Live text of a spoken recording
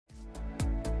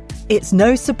It's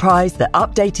no surprise that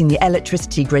updating the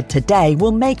electricity grid today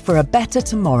will make for a better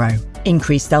tomorrow.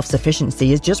 Increased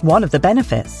self-sufficiency is just one of the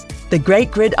benefits. The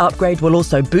Great Grid Upgrade will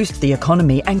also boost the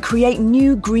economy and create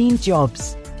new green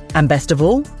jobs. And best of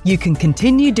all, you can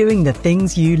continue doing the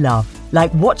things you love,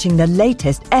 like watching the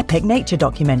latest epic nature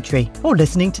documentary or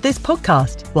listening to this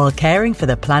podcast while caring for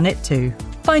the planet too.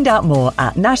 Find out more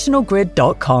at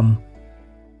nationalgrid.com.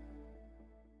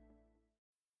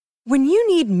 When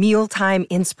you need mealtime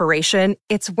inspiration,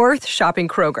 it's worth shopping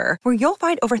Kroger, where you'll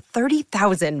find over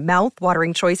 30,000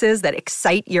 mouth-watering choices that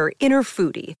excite your inner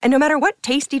foodie. And no matter what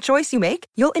tasty choice you make,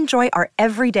 you'll enjoy our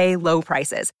everyday low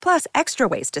prices, plus extra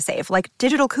ways to save, like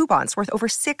digital coupons worth over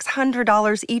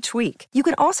 $600 each week. You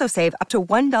can also save up to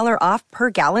 $1 off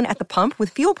per gallon at the pump with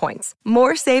fuel points.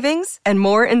 More savings and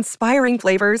more inspiring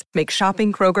flavors make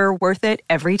shopping Kroger worth it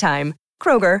every time.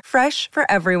 Kroger, fresh for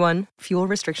everyone. Fuel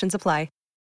restrictions apply.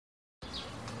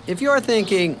 If you're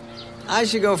thinking, I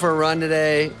should go for a run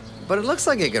today, but it looks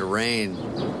like it could rain,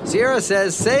 Sierra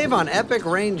says save on epic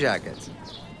rain jackets.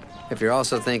 If you're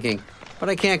also thinking, but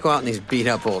I can't go out in these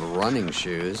beat-up old running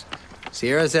shoes,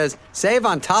 Sierra says save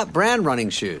on top brand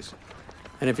running shoes.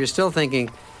 And if you're still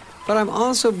thinking, but I'm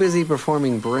also busy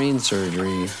performing brain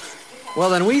surgery,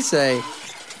 well then we say,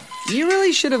 you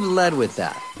really should have led with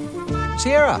that.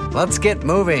 Sierra, let's get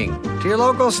moving to your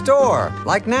local store,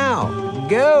 like now.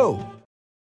 Go!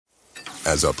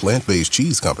 As a plant-based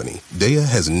cheese company, Daiya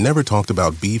has never talked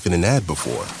about beef in an ad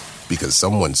before because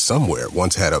someone somewhere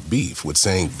once had a beef with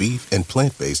saying beef and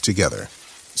plant-based together.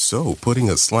 So putting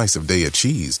a slice of Daiya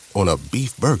cheese on a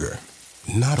beef burger,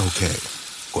 not okay.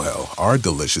 Well, our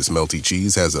delicious melty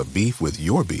cheese has a beef with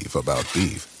your beef about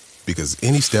beef because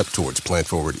any step towards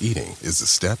plant-forward eating is a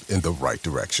step in the right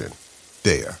direction.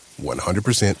 Daiya,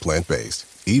 100%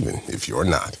 plant-based, even if you're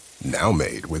not. Now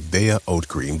made with Daiya Oat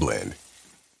Cream Blend.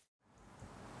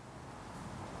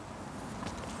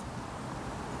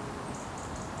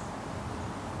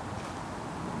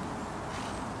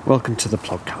 Welcome to the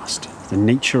Plodcast, the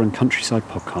nature and countryside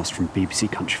podcast from BBC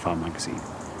Countryfile magazine.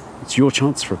 It's your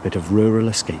chance for a bit of rural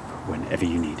escape whenever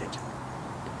you need it.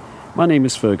 My name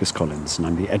is Fergus Collins, and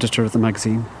I'm the editor of the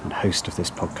magazine and host of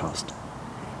this podcast.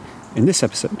 In this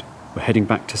episode, we're heading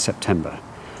back to September,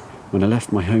 when I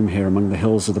left my home here among the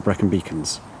hills of the Brecon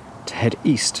Beacons, to head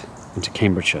east into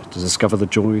Cambridgeshire to discover the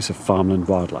joys of farmland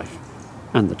wildlife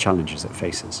and the challenges it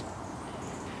faces.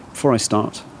 Before I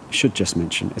start, I should just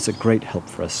mention it's a great help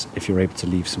for us if you're able to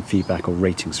leave some feedback or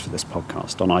ratings for this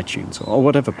podcast on iTunes or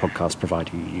whatever podcast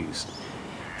provider you use.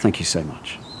 Thank you so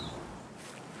much.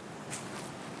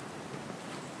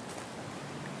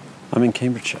 I'm in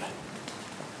Cambridgeshire.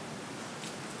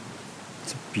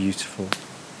 It's a beautiful,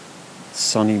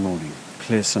 sunny morning,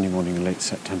 clear sunny morning in late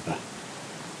September,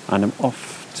 and I'm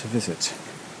off to visit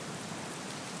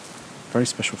a very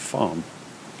special farm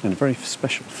and a very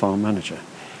special farm manager.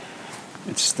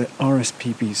 It's the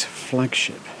RSPB's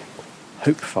flagship,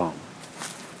 Hope Farm,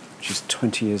 which is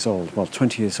 20 years old. Well,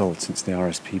 20 years old since the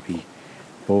RSPB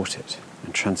bought it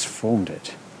and transformed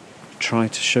it.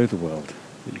 Tried to show the world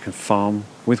that you can farm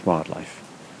with wildlife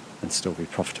and still be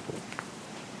profitable.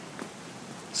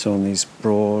 So on these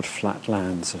broad, flat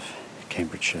lands of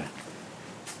Cambridgeshire,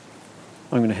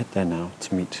 I'm going to head there now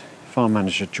to meet farm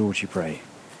manager Georgie Bray,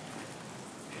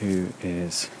 who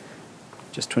is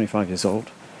just 25 years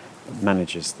old,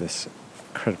 manages this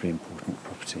incredibly important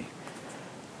property,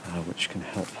 which can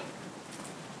help.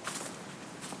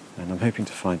 And I'm hoping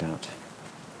to find out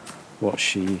what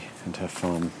she and her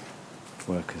farm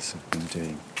workers have been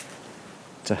doing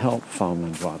to help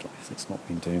farmland wildlife that's not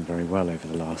been doing very well over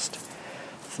the last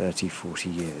 30, 40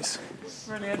 years.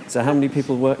 Brilliant. So how many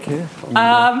people work here?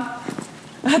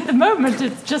 At the moment,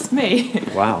 it's just me.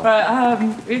 Wow.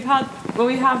 But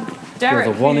we have Derek.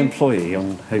 You're the one employee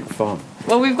on Hope Farm.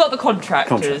 Well, we've got the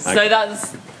contractors, Okay. so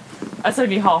that's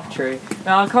only half true.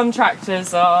 Now, our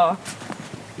contractors are...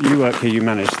 You work here, you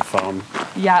manage the farm,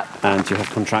 Yeah. and you have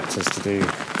contractors to do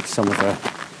some of the...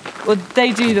 Well,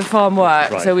 they do the farm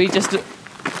work, Right. so we just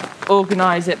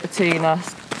organise it between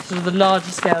us. Sort of the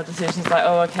larger scale decisions, like,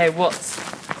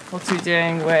 what's we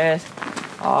doing with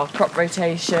our crop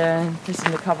rotation,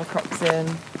 putting the cover crops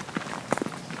in,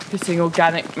 putting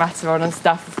organic matter on and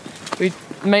stuff. We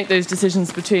make those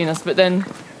decisions between us, but then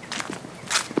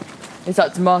it's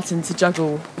up to Martin to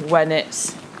juggle when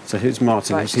it's So who's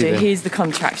Martin? right Is to he do. He's the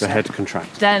contractor. the head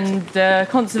contractor? Then the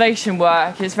conservation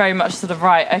work is very much sort of,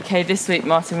 right, okay, this week,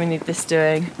 Martin, we need this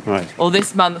doing. Right. Or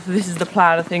this month, this is the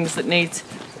plan of things that need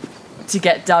to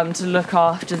get done to look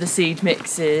after the seed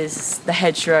mixes, the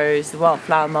hedgerows, the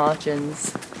wildflower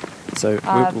margins. So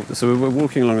we're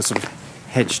walking along a sort of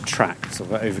hedge track, sort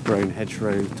of overgrown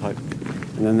hedgerow type.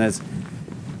 And then there's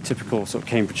typical sort of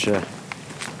Cambridgeshire,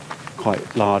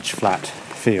 quite large flat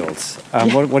fields.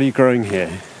 What are you growing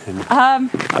here,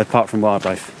 apart from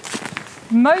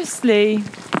wildlife? Mostly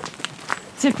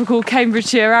typical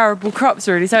Cambridgeshire arable crops,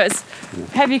 really. So it's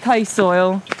heavy clay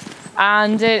soil,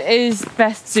 and it is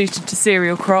best suited to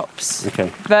cereal crops.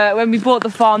 Okay. But when we bought the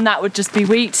farm, that would just be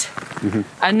wheat.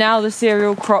 And now the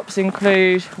cereal crops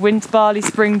include winter barley,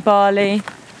 spring barley,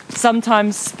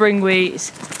 sometimes spring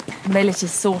wheat. Millet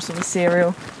is sort of a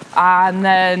cereal. And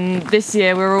then this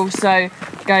year we're also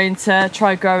going to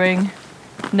try growing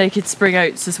naked spring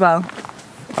oats as well.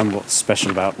 And what's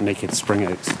special about naked spring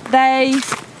oats? They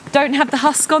don't have the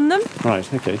husk on them.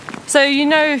 Right, okay. So you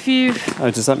know if you've...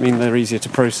 Oh, does that mean they're easier to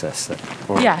process then?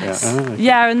 Yes. Yeah. Oh, okay.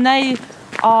 Yeah, and they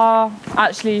are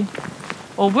actually,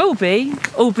 or will be,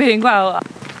 all being well,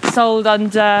 sold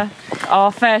under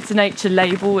our Fair to Nature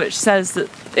label, which says that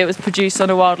it was produced on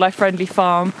a wildlife friendly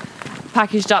farm,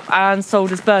 packaged up and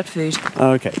sold as bird food.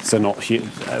 Oh, okay, so not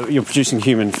you're producing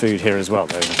human food here as well,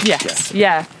 though? Yes,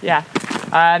 yeah.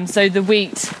 So the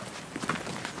wheat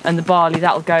and the barley,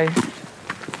 that'll go.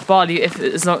 Barley,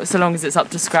 so long as it's up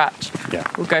to scratch,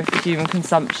 will go for human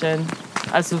consumption,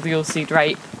 as will the oilseed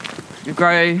rape. We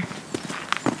grow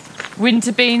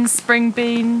winter beans, spring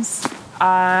beans,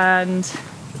 and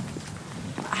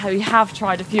we have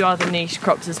tried a few other niche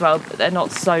crops as well, but they're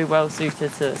not so well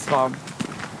suited to this farm.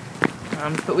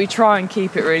 But we try and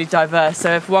keep it really diverse.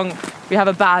 So if we have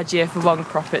a bad year for one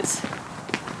crop, it's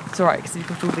all right because you've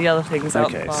got all the other things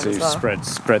out the farm so as well.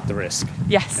 spread the risk.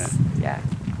 Yes, yeah.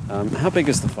 How big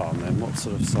is the farm then? What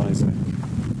sort of size is it?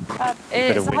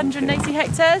 It's 180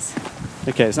 hectares.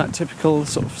 Okay, is that typical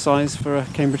sort of size for a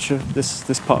Cambridgeshire,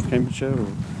 this part of Cambridgeshire? Or?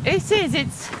 It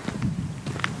is.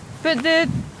 But the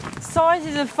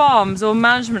sizes of farms or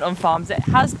management on farms, it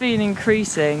has been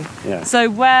increasing. Yeah. So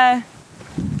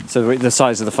the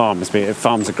size of the farm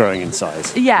farms are growing in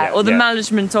size. Or the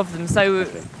management of them. So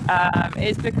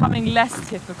it's becoming less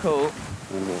typical,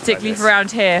 particularly for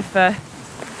around here, for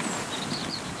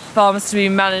farms to be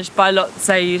managed by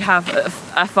say you'd have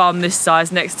a farm this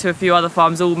size next to a few other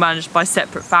farms all managed by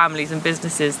separate families and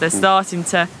businesses. They're starting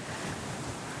to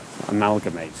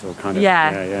amalgamate or kind of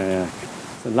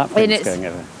So lapwings going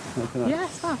over.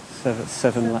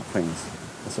 Seven lapwings.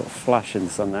 They sort of flash in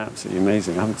the sun. They're absolutely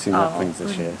amazing. I haven't seen lapwings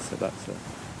this year, so that's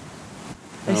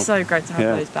it's so great to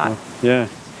have those back.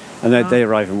 And they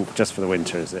arrive just for the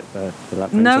winter, is it? The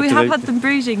lapwings? No, we have had them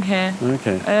breeding here.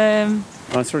 Okay.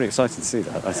 I was really excited to see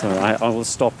that. I will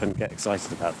stop and get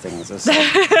excited about things.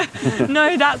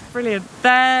 No, that's brilliant.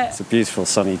 It's a beautiful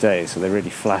sunny day, so they really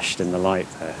flashed in the light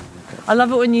there. I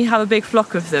love it when you have a big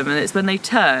flock of them and it's when they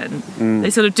turn, they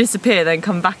sort of disappear, then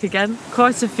come back again.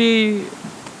 Quite a few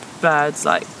birds,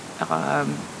 like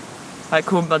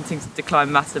corn buntings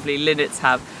decline massively, linnets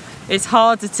have. It's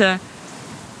harder to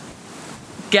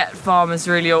get farmers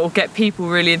really, or get people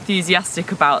really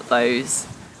enthusiastic about those.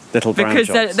 Little brown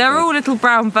because they're all little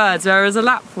brown birds, whereas a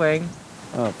lapwing.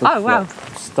 Wow.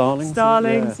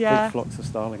 Starlings? Yeah. Big flocks of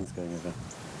starlings going over.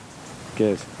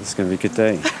 Good. This is going to be a good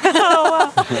day.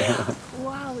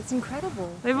 Wow, it's incredible.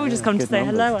 They've all just come to say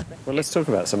hello, I think. Well, let's talk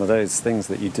about some of those things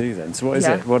that you do then. So what is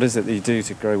it? What is it that you do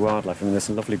to grow wildlife? I mean, there's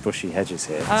some lovely bushy hedges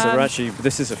here. So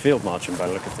this is a field margin by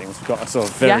the look of things. We've got a sort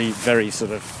of very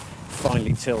sort of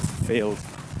finely tilted field,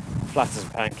 flat as a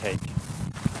pancake,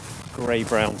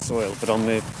 grey-brown soil, but on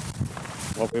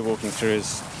what we're walking through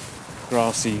is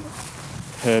grassy,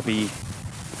 herby,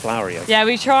 flowery. Yeah,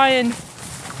 we try and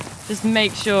just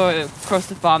make sure across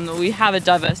the farm that we have a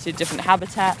diversity of different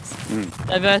habitats,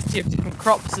 diversity of different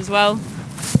crops as well,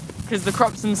 because the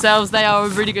crops themselves, they are a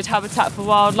really good habitat for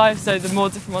wildlife, so the more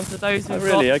different ones of those we've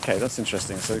got. Okay, that's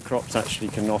interesting. So crops actually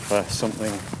can offer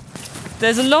something.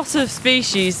 There's a lot of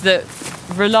species that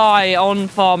rely on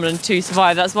farmland to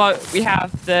survive. That's why we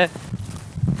have the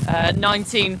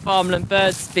 19 farmland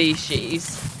bird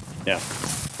species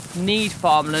need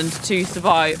farmland to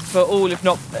survive for all, if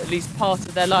not at least part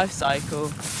of their life cycle.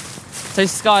 So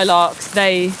skylarks,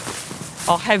 they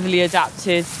are heavily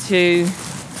adapted to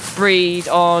breed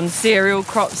on cereal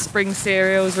crops, spring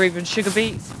cereals, or even sugar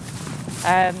beets.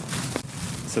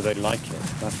 So they like it.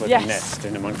 That's where they nest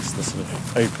in amongst the sort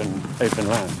of open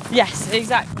land. Yes,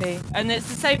 exactly. And it's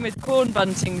the same with corn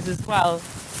buntings as well,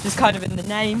 just kind of in the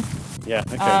name. Yeah,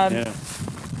 okay,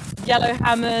 Yellow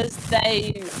hammers,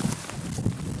 they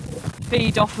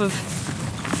feed off of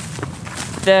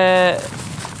the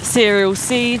cereal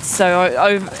seeds, so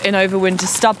in overwinter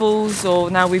stubbles,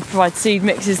 or now we provide seed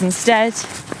mixes instead.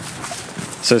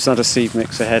 So it's not a seed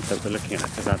mix ahead that we're looking at,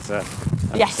 because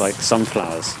that's like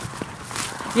sunflowers.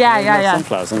 Yeah.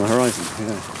 Sunflowers on the horizon.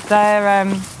 Yeah.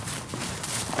 They're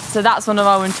so that's one of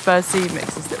our winter bird seed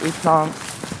mixes that we plant.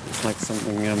 It's like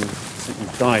something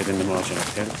died in the margin up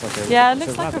here. It looks like a Yeah, it it's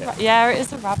looks a like rabbit. it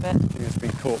is a rabbit. I think it's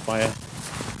been caught by a.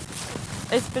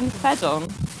 It's been fed on.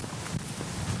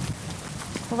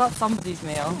 Well, that's somebody's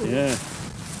meal. Yeah.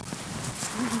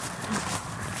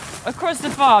 Across the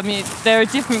farm, there are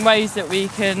different ways that we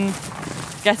can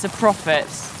get a profit.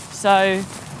 So,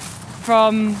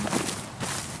 from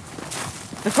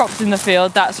the crops in the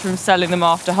field, that's from selling them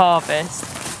after harvest.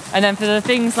 And then for the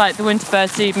things like the winter bird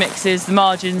seed mixes, the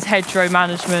margins, hedgerow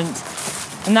management,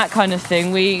 and that kind of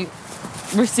thing, we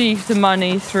receive the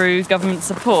money through government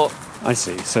support. I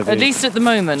see. So At least at the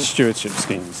moment. Stewardship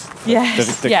schemes.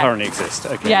 Yes. That currently exist.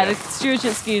 Okay. Yeah, the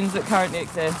stewardship schemes that currently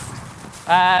exist.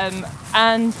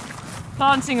 And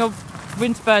planting a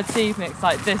winter bird seed mix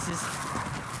like this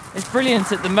is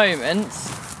brilliant at the moment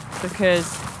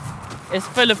because it's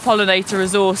full of pollinator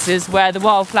resources where the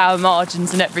wildflower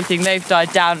margins and everything, they've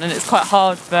died down, and it's quite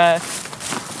hard for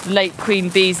late queen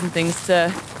bees and things to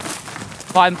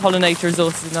find pollinator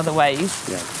resources in other ways.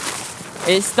 Yeah.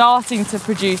 It's starting to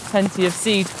produce plenty of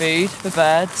seed food for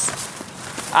birds,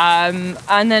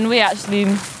 and then we actually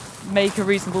make a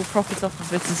reasonable profit off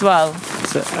of it as well.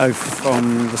 So,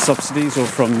 from the subsidies or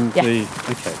from the...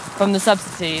 Okay. From the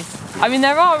subsidies. I mean,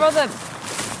 there are other...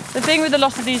 The thing with a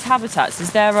lot of these habitats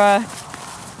is there are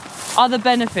other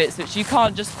benefits which you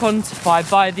can't just quantify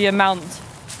by the amount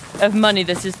of money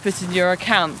that is put in your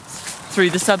account through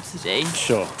the subsidy.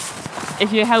 Sure.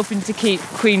 If you're helping to keep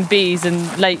queen bees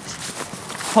and late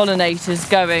pollinators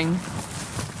going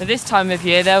for this time of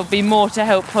year, there'll be more to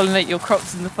help pollinate your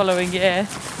crops in the following year.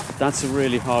 That's a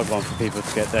really hard one for people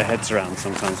to get their heads around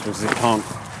sometimes because it can't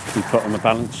be put on the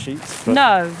balance sheet. But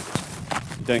No.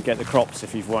 You don't get the crops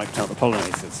if you've wiped out the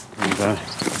pollinators.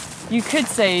 And, You could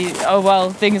say, oh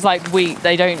well, things like wheat,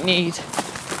 they don't need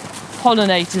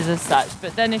pollinators as such,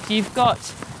 but then if you've got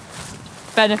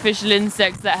beneficial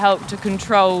insects that help to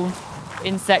control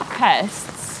insect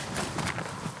pests,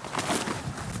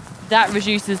 that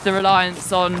reduces the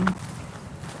reliance on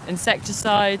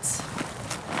insecticides,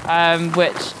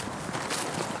 which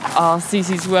are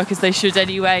ceasing to work as they should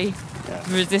anyway.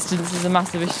 Yeah. Resistance is a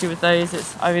massive issue with those.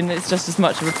 It's just as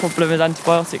much of a problem as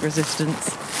antibiotic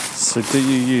resistance. So do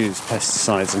you use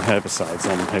pesticides and herbicides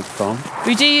on Hope Farm?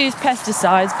 We do use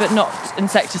pesticides, but not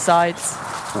insecticides,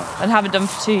 and haven't done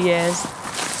for 2 years.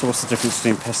 So what's the difference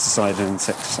between pesticide and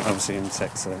insecticide? Obviously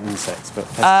insects are insects, but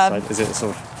pesticide, is it a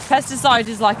sort of... Pesticide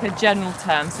is like a general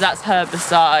term, so that's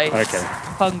herbicides, Okay.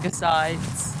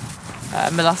 fungicides,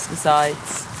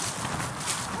 molluscicides.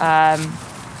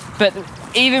 But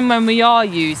even when we are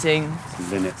using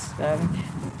Linnets. them,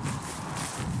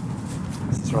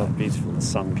 It's rather beautiful, the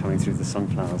sun coming through the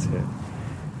sunflowers here.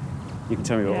 You can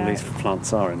tell me what all Yeah. these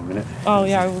plants are in a minute. oh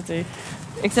yeah, I will do.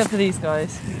 Except for these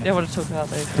guys, don't want to talk about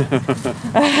those.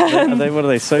 What are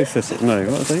they? Sothis? No,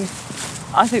 what are they?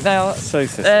 I think they are.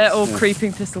 Sothis. Or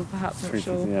creeping thistle, perhaps. Not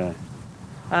sure. Yeah.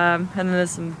 And then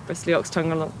there's some bristly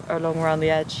oxtongue along around the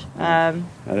edge.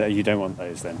 You don't want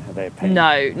those then? Are they a pain?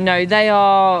 No, they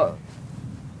are.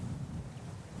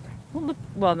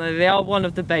 Well, no, they are one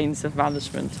of the banes of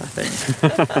management, I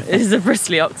think. Is the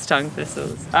bristly oxtongue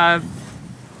thistles.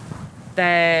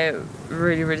 They're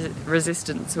really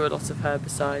resistant to a lot of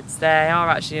herbicides. They are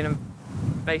actually an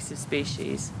invasive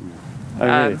species. Oh,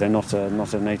 really? They're not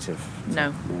a native?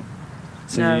 No.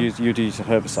 So No. you'd use a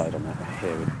herbicide on that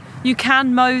here? You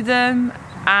can mow them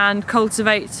and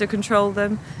cultivate to control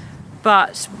them,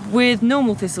 but with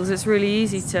normal thistles, it's really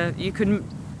easy to. You can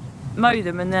mow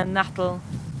them and then that'll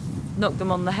knock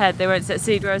them on the head. They won't set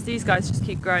seed, whereas these guys just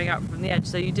keep growing up from the edge,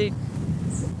 so you do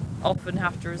often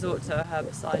have to resort to a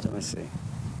herbicide. I see.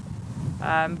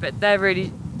 But they're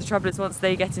really, the trouble is once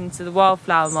they get into the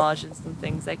wildflower margins and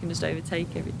things, they can just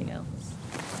overtake everything else.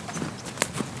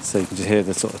 So you can just hear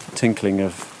the sort of tinkling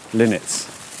of linnets.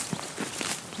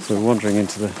 So we're wandering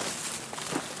into the...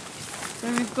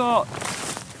 So we've got,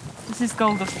 this is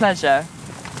Gold of Pleasure,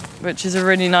 which is a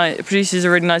really nice, it produces a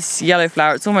really nice yellow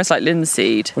flower. It's almost like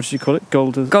linseed. What did you call it?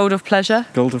 Gold of Pleasure.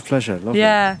 Gold of Pleasure, lovely.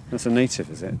 Yeah. That's a native,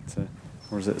 is it?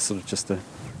 Or is it sort of just a...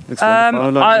 Looks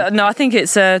wonderful. No, I think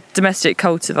it's a domestic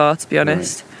cultivar, to be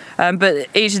honest. Right. But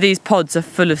each of these pods are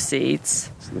full of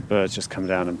seeds. So the birds just come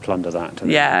down and plunder that, don't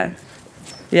Yeah.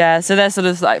 they? Yeah, so they're sort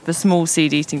of like the small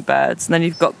seed-eating birds. And then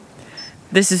you've got,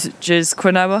 this is just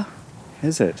quinoa.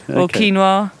 Is it? Or Okay.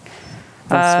 quinoa.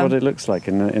 That's what it looks like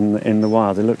in the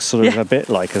wild. It looks sort of a bit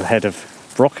like a head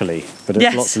of broccoli, but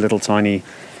it's lots of little tiny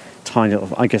little...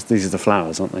 I guess these are the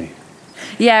flowers, aren't they?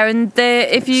 Yeah, and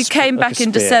if you came like back a in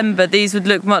spear. December, these would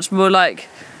look much more like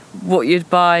what you'd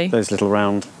buy. Those little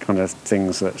round kind of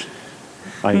things that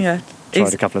I've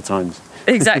tried a couple of times.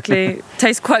 Exactly.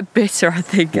 Tastes quite bitter, I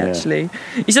think, actually.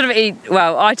 You sort of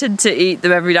I tend to eat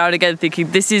them every now and again thinking,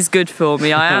 this is good for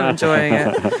me, I am enjoying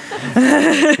it.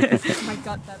 Oh my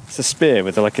God, it's a spear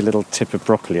with like a little tip of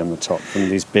broccoli on the top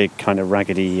and these big kind of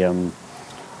raggedy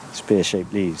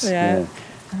spear-shaped leaves. Yeah.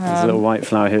 There's a little white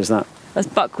flower here, is that? That's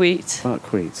buckwheat.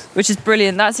 Buckwheat. Which is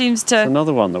brilliant. That seems to... It's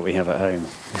another one that we have at home.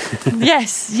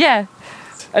 Yes, yeah.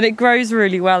 And it grows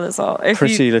really well as well.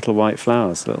 Pretty little white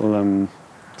flowers, little...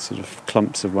 sort of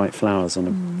clumps of white flowers on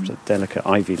a delicate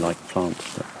ivy-like plant.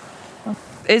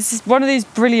 It's one of these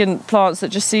brilliant plants that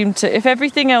just seem to, if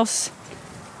everything else,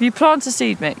 you plant a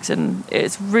seed mix and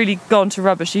it's really gone to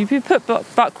rubbish, if you put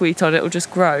buckwheat on it, it'll just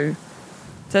grow.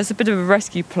 So it's a bit of a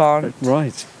rescue plant.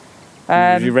 Right.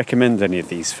 Would you recommend any of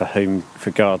these for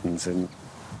gardens and,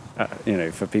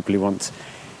 for people who want,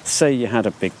 say you had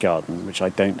a big garden, which I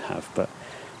don't have, but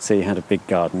say you had a big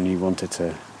garden and you wanted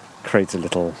to create a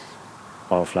little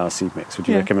wildflower seed mix, would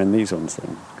you recommend these ones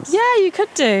then? Yeah, you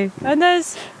could do. And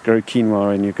there's... Grow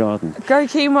quinoa in your garden. Grow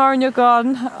quinoa in your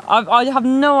garden. I have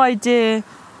no idea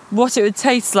what it would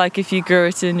taste like if you grew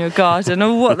it in your garden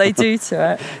or what they do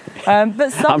to it.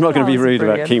 But I'm not going to be rude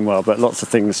about quinoa, but lots of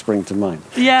things spring to mind.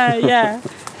 Yeah.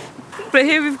 But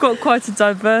here we've got quite a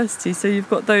diversity. So you've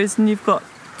got those and you've got...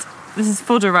 This is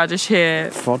fodder radish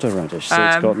here. Fodder radish. So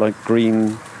it's got like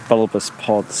green bulbous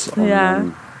pods on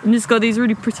them. And it's got these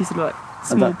really pretty sort of like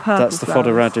small purple That's the flowers.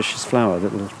 fodder radish's flower,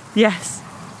 little Yes.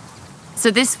 So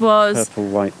this was purple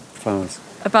white flowers.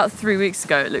 About 3 weeks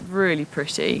ago. It looked really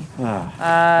pretty.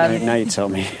 Now you tell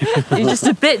me. You're just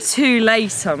a bit too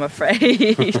late, I'm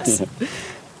afraid.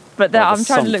 But I'm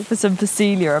trying to look for some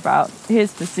Phacelia about.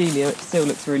 Here's Phacelia, which still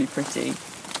looks really pretty.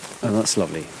 Oh, that's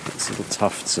lovely. It's little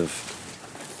tufts of...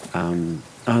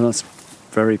 that's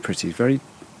very pretty. Very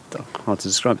hard to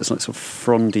describe. It's like sort of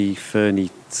frondy, ferny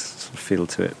sort of feel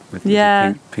to it with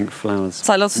pink flowers. It's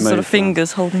like lots of sort of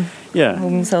fingers holding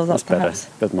themselves up, perhaps.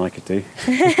 Better than I could do.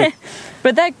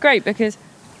 But they're great because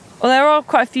there are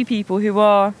quite a few people who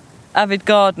are avid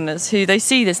gardeners who they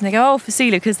see this and they go,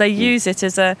 Phacelia, because they use it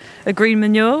as a green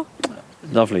manure.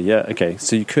 Lovely, yeah, okay.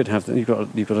 So you could have... You've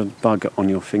got a bug on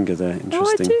your finger there,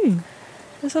 interesting. Oh, I do.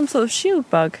 There's some sort of shield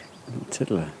bug.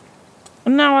 Tiddler.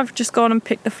 And now I've just gone and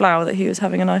picked the flower that he was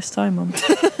having a nice time on.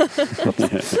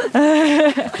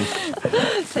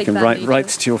 You can write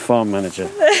to your farm manager.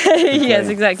 Yes,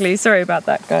 exactly. Sorry about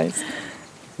that, guys.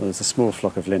 Well, there's a small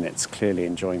flock of linnets clearly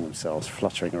enjoying themselves,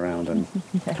 fluttering around and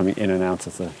coming in and out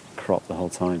of the crop the whole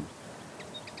time.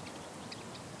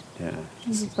 Yeah.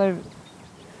 It's over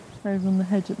on the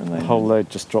hedge at the moment. The whole load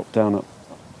just dropped down up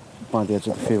by the edge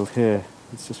of the field here.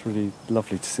 It's just really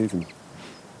lovely to see them.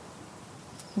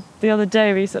 The other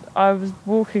day I was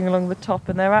walking along the top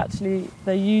and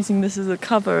they're using this as a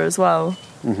cover as well.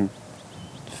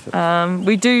 Mm-hmm.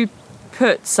 We do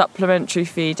put supplementary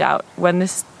feed out when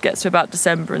this gets to about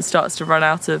December and starts to run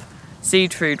out of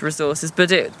seed food resources,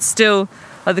 but it still,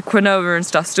 like the quinoa and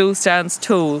stuff, still stands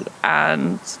tall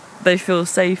and they feel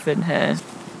safe in here.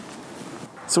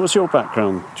 So what's your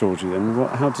background, Georgie, then?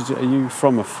 Are you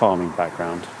from a farming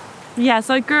background? Yes,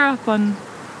 I grew up on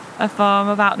a farm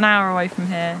about an hour away from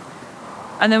here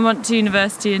and then went to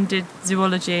university and did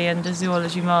zoology and a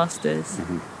zoology master's.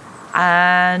 Mm-hmm.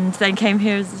 And then came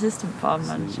here as assistant farm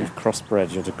manager. So you've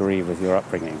crossbred your degree with your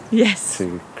upbringing. Yes.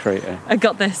 To create I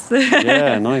got this.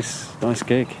 Yeah, nice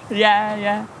gig.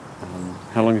 Yeah.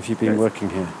 How long have you been working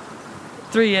here?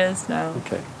 3 years now.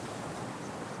 Okay.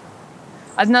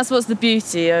 And that's what's the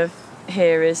beauty of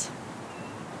here is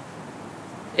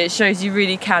it shows you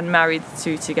really can marry the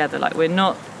two together. Like, we're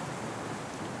not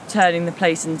turning the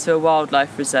place into a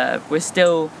wildlife reserve. We're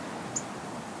still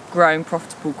growing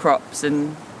profitable crops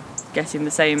and getting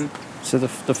the same... So the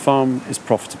farm is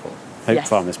profitable. Hope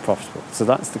Farm is profitable. So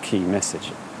that's the key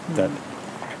message. That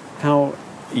how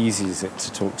easy is it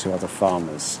to talk to other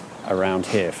farmers around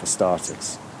here, for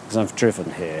starters? Because I've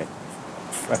driven here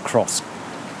across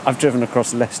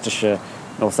Leicestershire,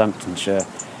 Northamptonshire,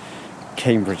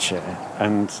 Cambridgeshire,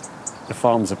 and the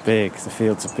farms are big, the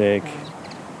fields are big.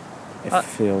 It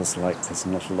feels like there's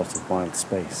not a lot of wild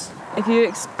space. If you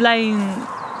explain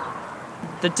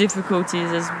the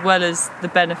difficulties as well as the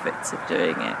benefits of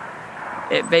doing it,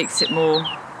 it makes it more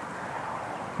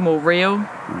real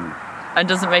and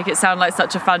doesn't make it sound like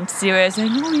such a fantasy way of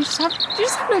saying, you just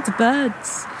have loads of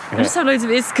birds. You just have loads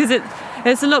of... It's because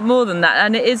it's a lot more than that,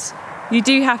 and it is... You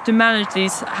do have to manage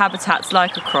these habitats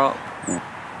like a crop.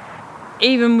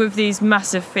 Even with these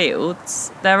massive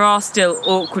fields, there are still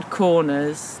awkward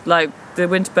corners, like the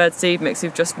Winterbird seed mix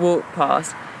we've just walked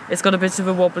past. It's got a bit of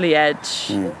a wobbly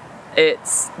edge.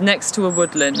 it's next to a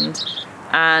woodland,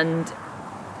 and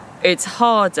it's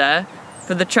harder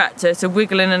for the tractor to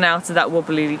wiggle in and out of that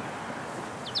wobbly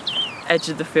edge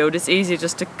of the field. It's easier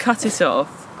just to cut it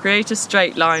off, create a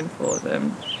straight line for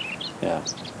them, Yeah.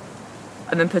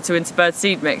 and then put it into bird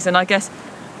seed mix. And I guess,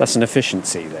 That's an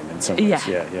efficiency then in some ways.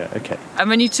 Yeah. Yeah, okay. and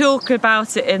when you talk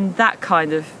about it in that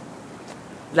kind of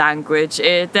language,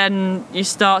 then you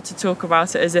start to talk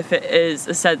about it as if it is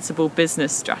a sensible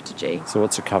business strategy. So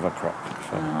what's a cover crop?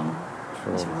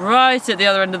 It's right at the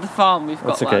other end of the farm. We've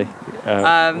got That's okay.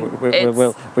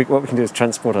 What we can do is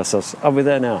transport ourselves. Oh, we're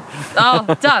there now. Oh,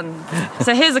 done.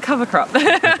 So here's a cover crop.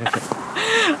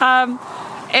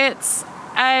 It's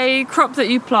a crop that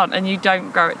you plant and you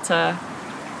don't grow it to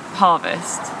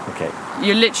harvest. Okay.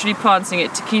 You're literally planting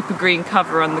it to keep a green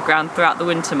cover on the ground throughout the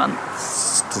winter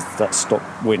months. Does that stop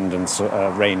wind and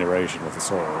rain erosion of the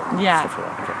soil? And Yeah. Stuff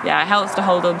like that? Okay. Yeah, it helps to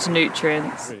hold on to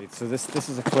nutrients. Really? So this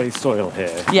is a clay soil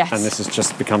here. Yes. And this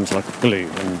just becomes like glue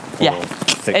and Yeah. all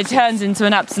thick. It turns into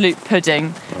an absolute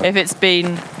pudding if it's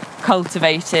been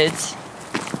cultivated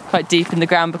quite deep in the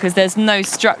ground, because there's no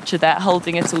structure there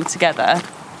holding it all together.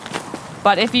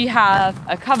 But if you have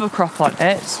a cover crop on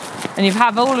it and you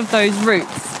have all of those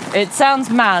roots, it sounds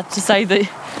mad to say that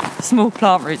small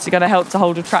plant roots are going to help to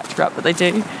hold a tractor up, but they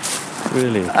do.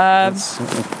 Really?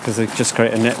 Because they just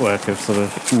create a network of sort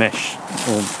of mesh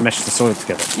the soil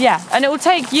together. Yeah, and it will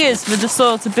take years for the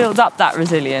soil to build up that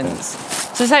resilience.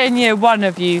 So say in year one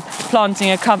of you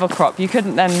planting a cover crop, you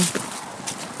couldn't then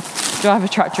drive a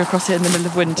tractor across it in the middle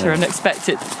of winter and expect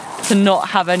it to not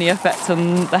have any effect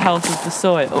on the health of the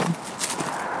soil.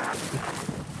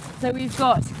 So we've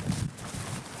got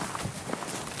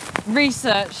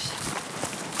research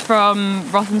from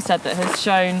Rothamsted that has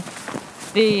shown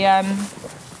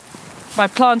by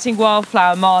planting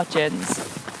wildflower margins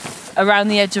around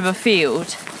the edge of a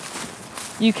field,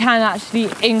 you can actually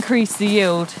increase the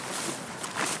yield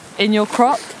in your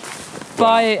crop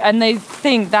and they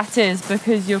think that is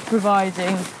because you're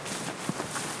providing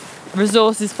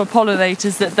resources for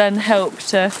pollinators that then help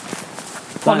to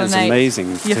pollinate. That is amazing.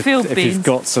 Your field if beans. you've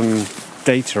got some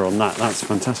data on that, that's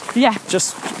fantastic. Yeah.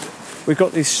 We've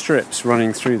got these strips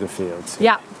running through the fields.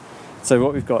 Yeah. So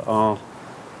what we've got are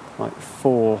like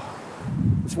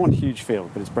it's one huge field,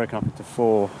 but it's broken up into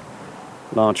 4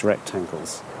 large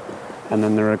rectangles. And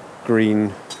then there are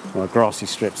green, grassy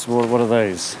strips. What are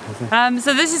those?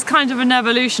 So this is kind of an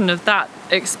evolution of that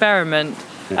experiment.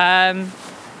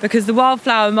 Because the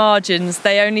wildflower margins,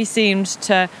 they only seemed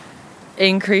to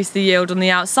increase the yield on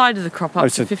the outside of the crop up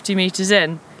to 50 metres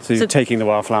in. So you're taking the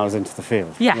wildflowers into the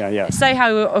field? Yeah. Say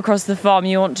how across the farm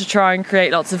you want to try and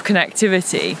create lots of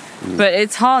connectivity, but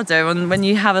it's harder when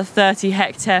you have a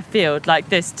 30-hectare field like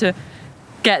this to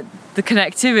get the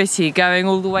connectivity going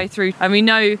all the way through. And we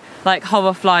know, like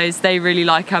hoverflies, they really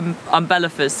like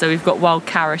umbellifers, so we've got wild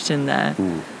carrot in there.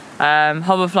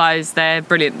 Hoverflies, they're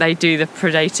brilliant. They do the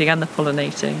predating and the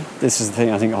pollinating. This is the thing,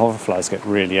 I think hoverflies get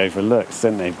really overlooked,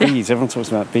 don't they? Bees, everyone talks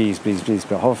about bees, but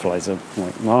hoverflies are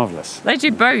marvellous. They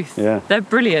do both. Yeah. They're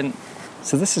brilliant.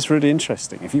 So this is really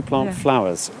interesting. If you plant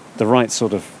flowers, the right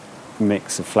sort of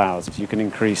mix of flowers, you can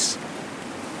increase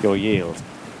your yield.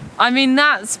 I mean,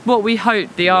 that's what we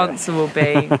hope the answer will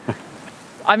be.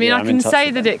 I mean, I can say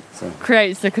that it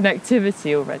creates the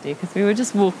connectivity already, because we were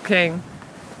just walking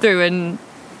through, and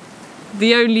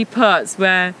the only parts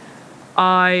where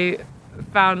I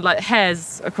found like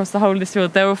hares across the whole of this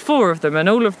field, there were 4 of them, and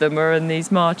all of them were in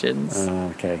these margins.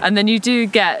 Okay. And then you do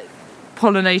get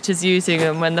pollinators using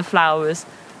them when the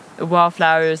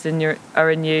wildflowers are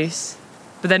in use.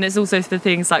 But then it's also for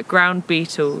things like ground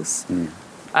beetles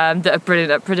that are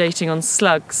brilliant at predating on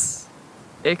slugs.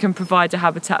 It can provide a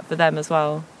habitat for them as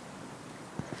well.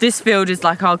 This field is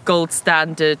like our gold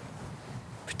standard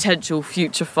potential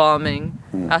future farming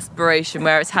aspiration,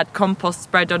 where it's had compost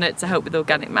spread on it to help with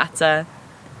organic matter.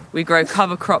 We grow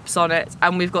cover crops on it,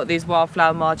 and we've got these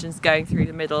wildflower margins going through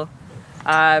the middle.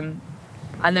 And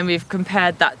then we've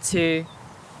compared that to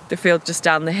the field just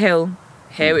down the hill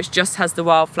here, which just has the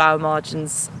wildflower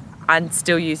margins and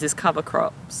still uses cover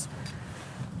crops.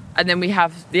 And then we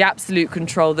have the absolute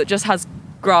control that just has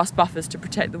grass buffers to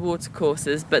protect the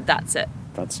watercourses, but that's it.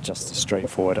 That's just a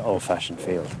straightforward, old-fashioned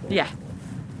field. Yeah.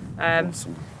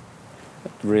 Awesome.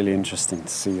 Really interesting to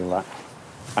see all that.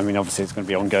 I mean, obviously it's going to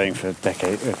be ongoing for a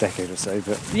decade or so,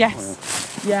 but...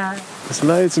 Yes. Yeah. There's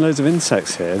loads and loads of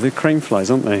insects here. They're crane flies,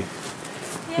 aren't they?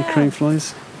 Yeah. They're crane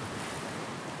flies.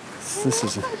 This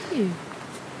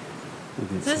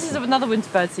is another winter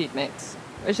bird seed mix,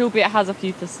 which albeit has a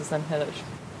few thistles in here, which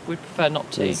we'd prefer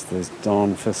not to. There's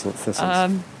darn thistles.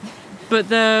 But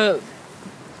the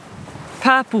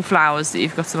purple flowers that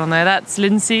you've got along there, that's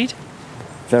linseed.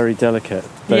 Very delicate.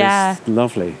 Those Yeah.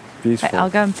 Lovely. Beautiful. I'll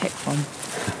go and pick one.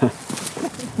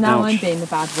 Now Ouch. I'm being the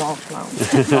bad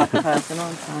wildflower person,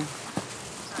 aren't I?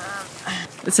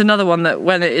 It's another one that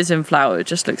when it is in flower, it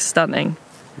just looks stunning.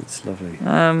 It's lovely.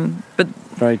 But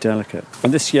Very delicate.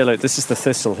 And this yellow, this is the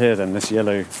thistle here then, this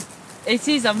yellow. it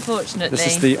is, unfortunately. This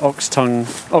is the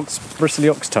bristly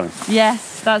ox tongue.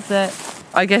 Yes, that's it.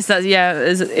 I guess that's,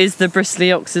 is the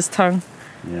bristly ox's tongue.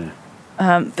 Yeah.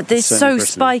 But they're so Certainly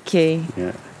bristly. spiky.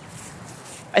 Yeah.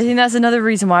 I think that's another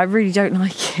reason why I really don't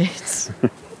like it.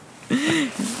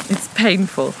 It's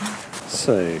painful.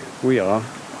 So we are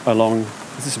along.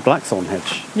 Is this a blackthorn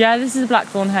hedge? Yeah, this is a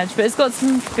blackthorn hedge, but it's got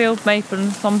some field maple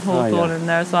and some hawthorn yeah. in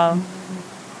there as well.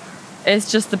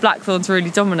 It's just the blackthorn's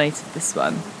really dominated this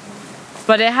one.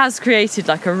 But it has created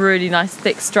like a really nice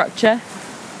thick structure,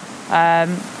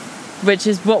 which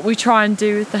is what we try and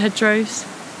do with the hedgerows.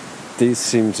 These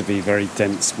seem to be very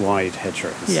dense, wide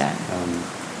hedgerows. Yeah.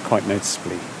 Quite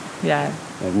noticeably. Yeah.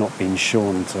 They've not been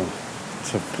shorn to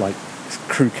like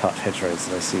crew cut hedgerows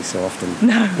that I see so often.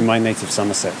 No. In my native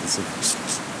Somerset,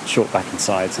 it's short back and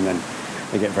sides, and then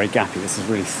they get very gappy. This is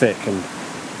really thick and.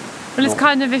 Well, it's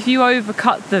kind of, if you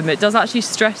overcut them, it does actually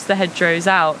stress the hedgerows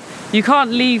out. You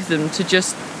can't leave them to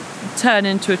just turn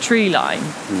into a tree line.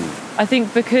 I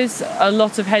think because a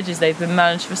lot of hedges, they've been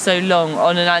managed for so long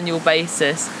on an annual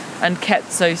basis and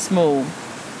kept so small,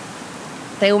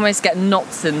 they almost get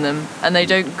knots in them and they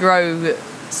don't grow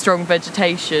strong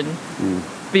vegetation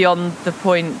beyond the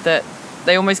point that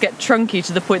they almost get trunky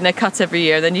to the point they're cut every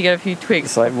year. Then you get a few twigs.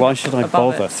 It's like, why should I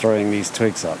above bother it. throwing these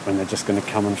twigs up when they're just going to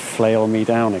come and flail me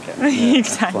down again? Yeah,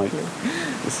 it's Exactly. like,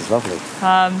 this is lovely.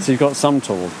 So you've got some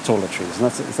taller trees, and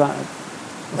is that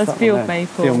That's one field there?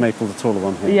 maple. Field maple, the taller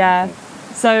one here. Yeah.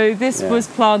 Okay. So this Yeah. was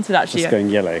planted actually Just going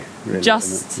yellow. Really,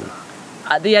 just isn't it?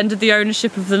 at the end of the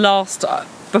ownership of the last,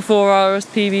 before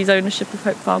RSPB's ownership of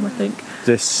Hope Farm, I think.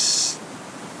 This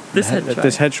hedgerow.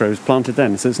 This hedgerow was planted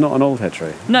then, so it's not an old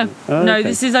hedgerow. No, Oh, no, okay.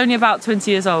 this is only about 20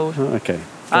 years old. Oh, okay.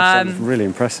 That sounds really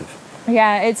impressive.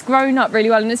 Yeah, it's grown up really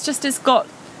well, and it's got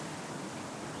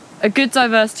a good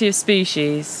diversity of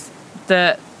species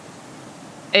that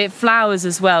it flowers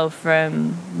as well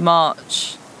from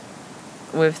March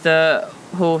with the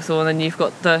hawthorn, and you've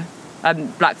got the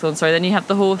blackthorn, sorry, then you have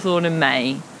the hawthorn in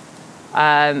May.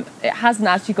 It hasn't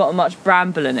actually got much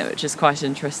bramble in it, which is quite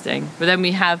interesting. But then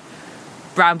we have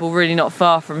bramble really not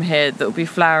far from here that will be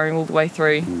flowering all the way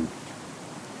through.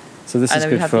 So this And is then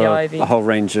we good have for the ivy. a whole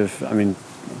range of, I mean,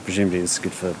 presumably it's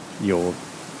good for your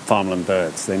farmland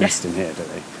birds. They nest in here, don't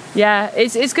they? Yeah,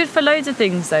 it's good for loads of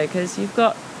things though, because you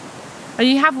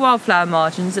have wildflower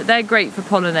margins that they're great for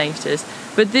pollinators,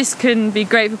 but this can be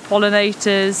great for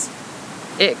pollinators.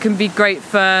 It can be great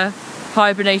for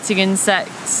hibernating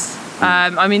insects.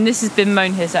 I mean, this has been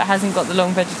mown here, so it hasn't got the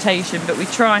long vegetation, but we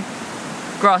try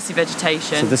grassy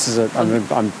vegetation. So this is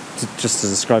I'm just to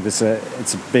describe this,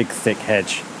 it's a big thick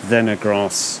hedge, then a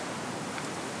grass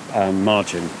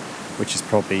margin, which is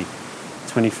probably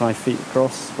 25 feet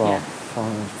across. Well, Yeah.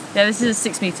 Yeah, this is a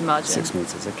 6 metre margin. 6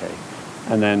 meters, okay.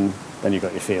 And then you've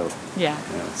got your field. Yeah.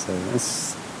 Yeah, so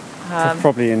it's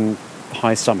probably in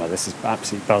high summer. This is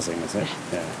absolutely buzzing, is it?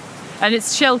 Yeah. And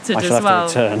it's sheltered I shall as well.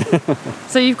 have to return.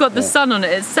 So you've got the sun on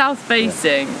it. It's south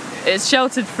facing. It's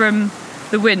sheltered from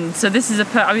the wind. So this is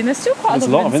there's still quite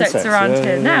There's a lot of insects around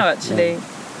here now, actually.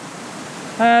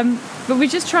 But we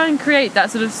just try and create that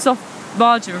sort of soft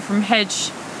margin from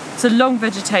hedge to long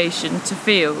vegetation to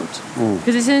field,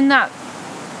 because it's in that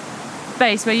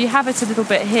space where you have it a little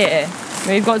bit here,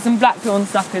 where you've got some blackthorn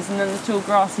suckers and then the tall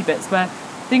grassy bits where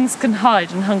things can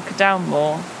hide and hunker down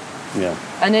more. Yeah.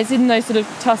 And it's in those sort of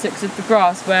tussocks of the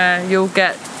grass where you'll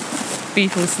get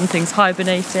beetles and things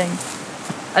hibernating.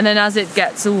 And then as it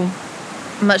gets all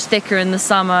much thicker in the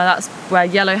summer, that's where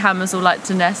yellow hammers will like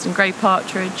to nest and grey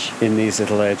partridge. In these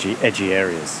little edgy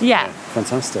areas. Yeah.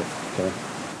 Fantastic. Okay.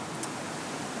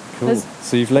 Cool. There's-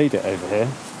 So you've laid it over here.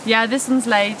 Yeah, this one's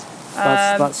laid.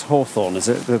 That's hawthorn, is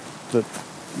it? That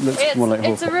looks more like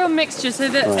It's a hawthorn. real mixture, so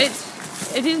that Right.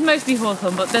 it is mostly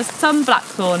hawthorn, but there's some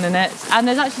blackthorn in it, and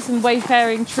there's actually some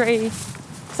wayfaring tree,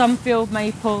 some field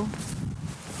maple,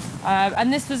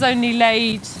 and this was only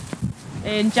laid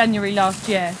in January last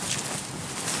year,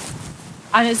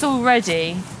 and it's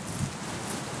already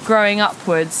growing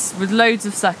upwards with loads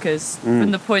of suckers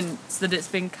from the points that it's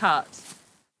been cut.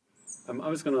 I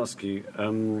was going to ask you,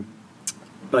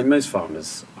 like most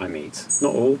farmers I meet,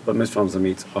 not all, but most farmers I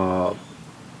meet are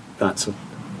that sort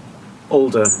of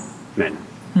older men.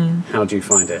 How do you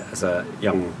find it as a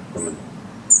young woman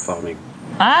farming?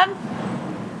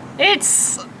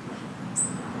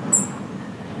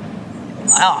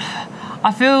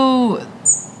 I feel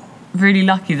really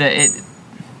lucky that it...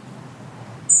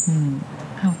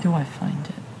 How do I find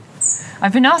it?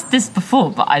 I've been asked this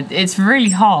before, but it's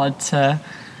really hard to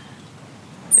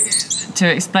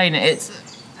explain it.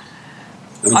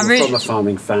 You're from a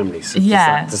farming family, so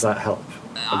does that help?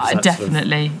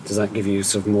 Definitely. Does that give you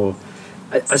sort of more...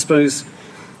 I suppose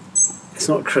it's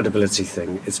not a credibility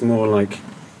thing. It's more like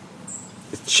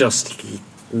it's just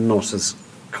not as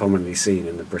commonly seen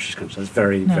in the British country. It's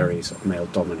very sort of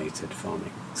male-dominated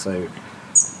farming. So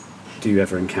do you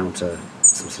ever encounter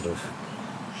some sort of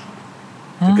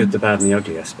the good, the bad and the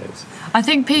ugly, I suppose? I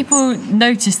think people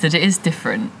notice that it is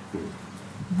different.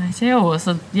 They say, you're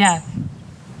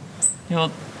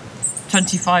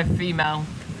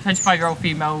 25-year-old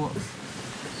female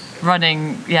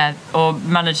running, or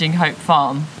managing Hope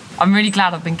Farm. I'm really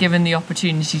glad I've been given the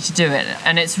opportunity to do it,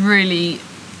 and it's really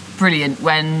brilliant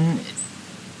when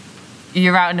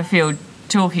you're out in the field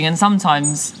talking, and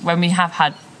sometimes when we have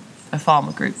had a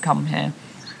farmer group come here,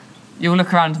 you'll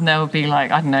look around and there'll be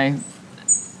like, I don't know,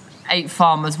 8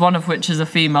 farmers, one of which is a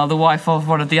female, the wife of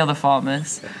one of the other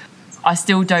farmers. I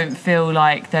still don't feel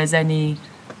like there's any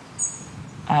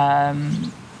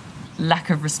lack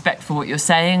of respect for what you're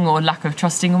saying or lack of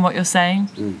trusting in what you're saying.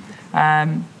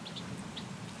 And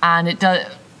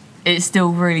it's still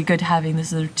really good having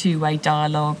this sort of two-way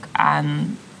dialogue,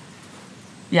 and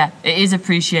it is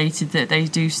appreciated that they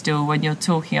do still, when you're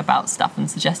talking about stuff and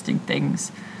suggesting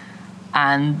things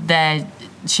and they're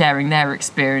sharing their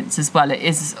experience as well, it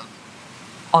is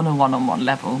on a one-on-one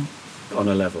level. On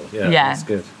a level, that's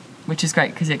good. Which is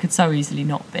great, because it could so easily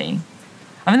not be.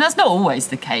 I mean, that's not always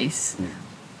the case.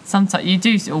 Sometimes you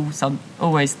do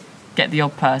always get the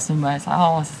odd person where it's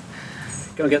like,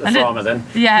 go and get the farmer then.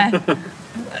 Yeah.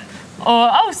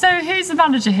 Or, so who's the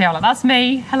manager here? Like, that's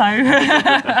me.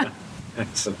 Hello.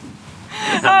 Excellent.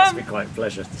 That must be quite a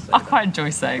pleasure to say. I quite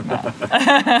enjoy saying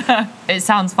that. It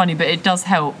sounds funny, but it does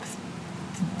help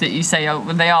that you say,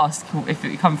 when they ask if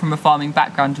you come from a farming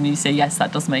background and you say yes,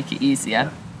 that does make it easier. Yeah.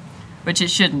 Which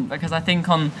it shouldn't, because I think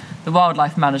on the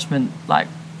wildlife management, like,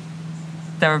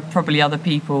 there are probably other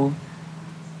people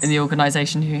in the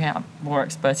organisation who have more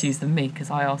expertise than me, because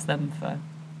I ask them for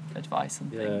advice and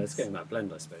things. Yeah, it's getting that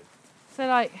blend, I suppose. So,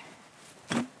 like,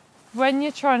 when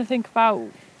you're trying to think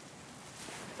about,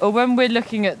 or when we're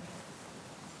looking at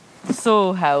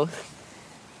soil health,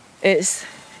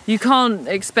 you can't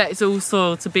expect all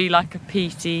soil to be like a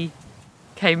peaty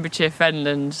Cambridgeshire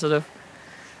Fenland sort of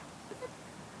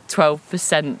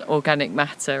 12% organic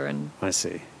matter and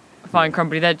fine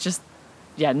crumbly. They're just,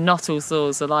 not all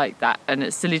soils are like that, and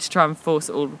it's silly to try and force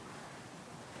it all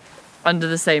under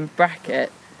the same bracket.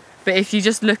 But if you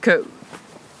just look at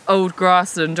old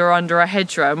grassland or under a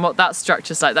hedgerow and what that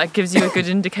structure's like, that gives you a good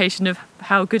indication of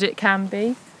how good it can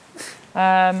be.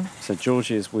 So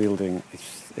Georgie is wielding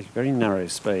a very narrow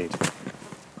spade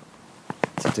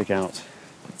to dig out.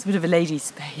 It's a bit of a lady's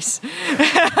spade.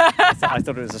 I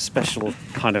thought it was a special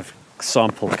kind of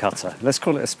sample cutter. Let's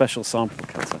call it a special sample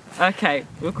cutter. Okay,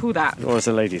 we'll call that. Or as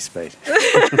a lady's spade.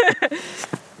 It's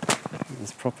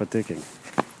proper digging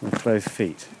with both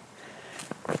feet.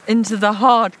 Into the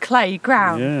hard clay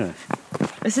ground. Yeah.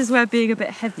 This is where being a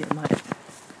bit heavier might...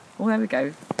 Oh, there we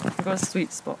go. I've got a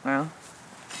sweet spot now.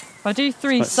 If I do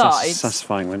 3 sides... It's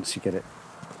satisfying once you get it.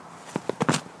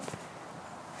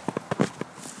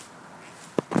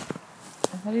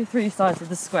 If I do 3 sides of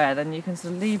the square, then you can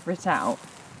sort of lever it out.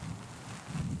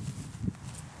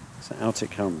 So out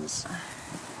it comes.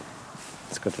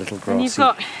 It's got a little grassy... And you've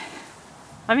got...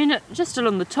 I mean, just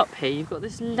along the top here, you've got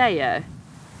this layer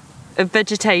of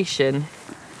vegetation.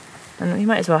 And you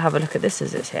might as well have a look at this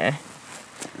as it's here.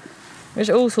 There's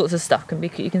all sorts of stuff.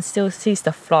 You can still see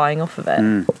stuff flying off of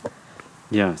it.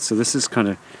 Yeah, so this is kind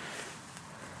of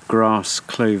grass,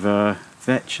 clover,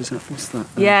 vetch, is that? What's that?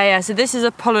 Yeah, so this is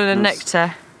a pollen and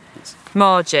nectar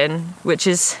margin, which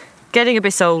is getting a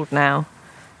bit old now.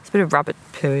 There's a bit of rabbit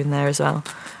poo in there as well.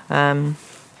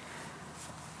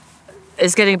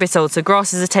 It's getting a bit old, so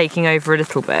grasses are taking over a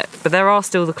little bit, but there are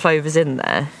still the clovers in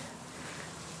there.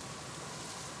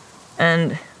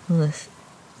 And this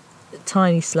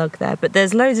tiny slug there, but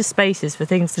there's loads of spaces for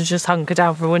things to just hunker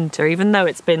down for winter, even though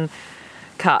it's been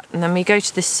cut. And then we go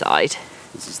to this side.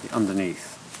 This is the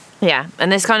underneath. Yeah,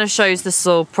 and this kind of shows the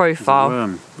soil profile.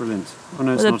 Worm, brilliant. Oh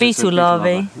no, it's not. A beetle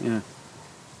larvae. Yeah,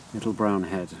 little brown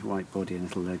head, white body, and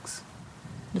little legs.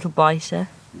 Little biter.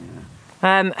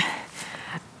 Yeah.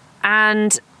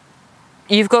 And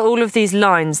you've got all of these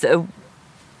lines that are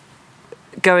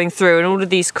going through, and all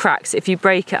of these cracks. If you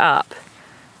break it up,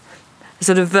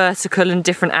 sort of vertical and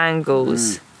different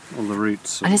angles. all the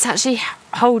roots. And it's actually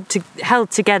held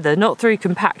together, not through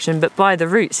compaction, but by the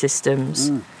root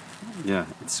systems. Yeah,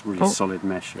 it's really solid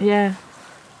mesh. Yeah.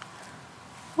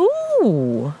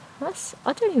 Ooh,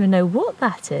 I don't even know what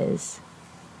that is.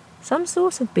 Some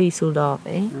sort of beetle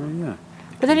larvae. Oh, yeah.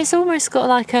 But then it's almost got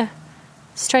like a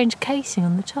strange casing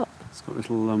on the top. It's got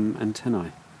little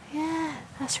antennae. Yeah,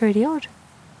 that's really odd.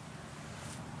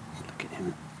 Look at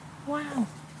him. Wow.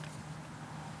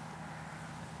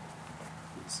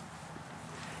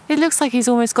 It looks like he's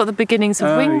almost got the beginnings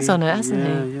of wings on it, hasn't he?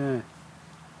 Yeah, yeah.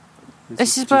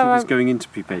 This is do you where think he's going into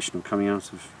pupation or coming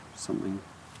out of something?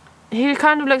 He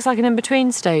kind of looks like an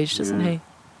in-between stage, doesn't he?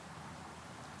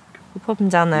 We'll pop him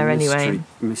down there anyway.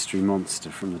 Mystery monster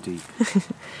from the deep.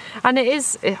 And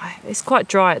it's quite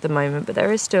dry at the moment, but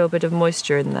there is still a bit of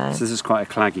moisture in there. So this is quite a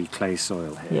claggy clay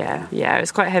soil here. Yeah,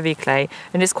 it's quite heavy clay,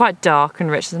 and it's quite dark and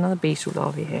rich. There's another beetle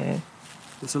larvae here.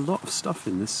 There's a lot of stuff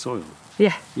in this soil.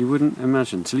 Yeah. You wouldn't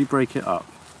imagine, till you break it up.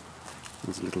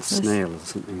 There's a little snail or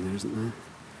something there, isn't there?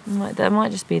 There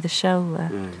might just be the shell there.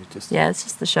 Yeah, it's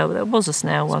just the shell, but there was a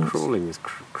snail once. Crawling with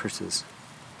critters.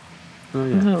 Oh,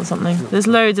 There's yeah. a little something. There's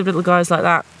loads of little guys like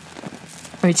that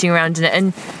rooting around in it.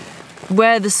 And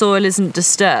where the soil isn't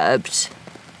disturbed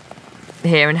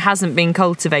here and hasn't been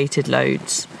cultivated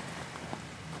loads,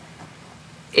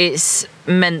 it's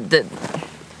meant that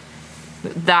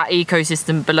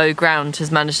ecosystem below ground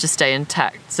has managed to stay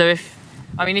intact. So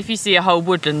if you see a whole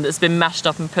woodland that's been mashed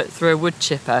up and put through a wood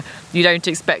chipper, you don't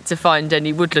expect to find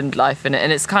any woodland life in it.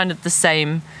 And it's kind of the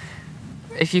same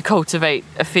if you cultivate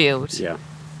a field. Yeah.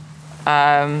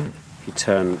 If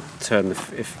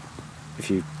you if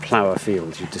you plough a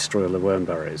field, you destroy all the worm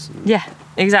burrows. Yeah,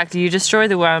 exactly. You destroy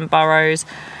the worm burrows,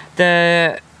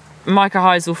 the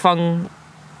mycorrhizal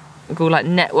fungal like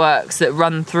networks that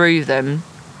run through them,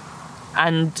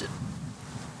 and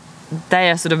they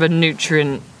are sort of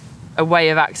a way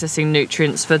of accessing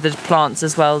nutrients for the plants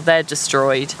as well. They're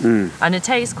destroyed, and it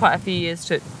takes quite a few years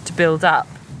to build up.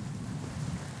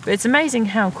 But it's amazing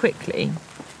how quickly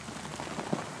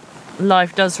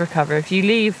life does recover. If you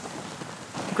leave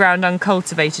ground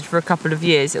uncultivated for a couple of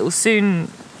years, you'll soon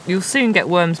get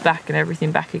worms back and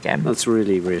everything back again. That's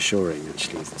really reassuring,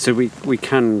 actually. So we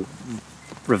can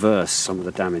reverse some of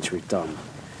the damage we've done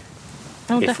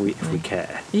if we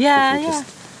care. Yeah,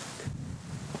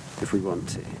 If we want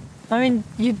to. I mean,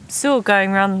 you saw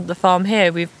going around the farm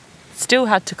here, we've still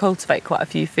had to cultivate quite a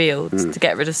few fields to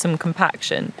get rid of some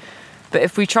compaction. But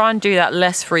if we try and do that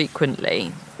less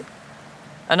frequently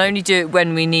and only do it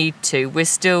when we need to, we're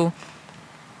still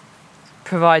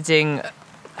providing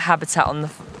habitat on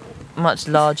the much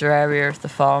larger area of the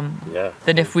farm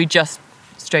than if we just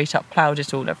straight up ploughed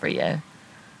it all every year.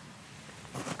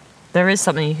 There is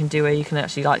something you can do where you can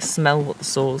actually like smell what the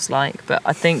soil's like, but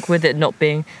I think with it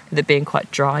being quite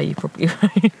dry, you probably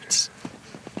won't.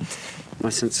 My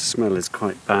sense of smell is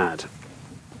quite bad.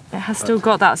 It has still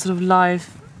got that sort of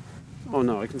live. Oh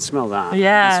no, I can smell that.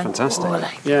 Yeah. It's fantastic.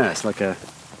 Oh, yeah, it's like a.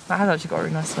 That has actually got a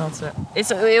really nice smell to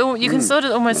it. You can sort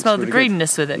of almost smell the really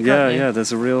greenness with it, can't you? Yeah,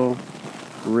 there's a real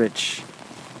rich.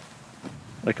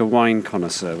 Like a wine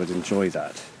connoisseur would enjoy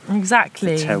that.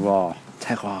 Exactly. Terroir.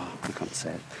 I can't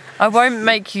say it. I won't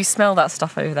make you smell that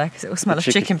stuff over there because it will smell of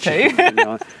chicken poo.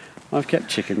 I've kept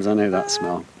chickens, I know that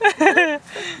smell.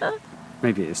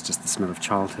 Maybe it's just the smell of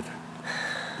childhood.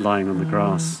 Lying on the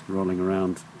grass, rolling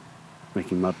around,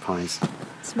 making mud pies.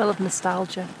 Smell of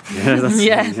nostalgia. Yeah,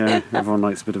 Yeah. Everyone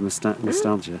likes a bit of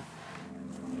nostalgia.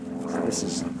 This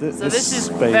is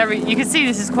very. You can see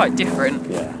this is quite different.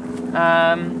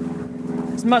 Yeah.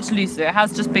 It's much looser. It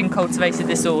has just been cultivated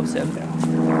this autumn.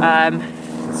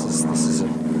 This is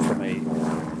from a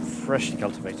freshly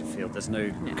cultivated field. There's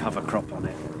no cover crop on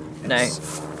it.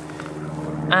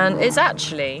 And it's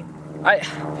actually,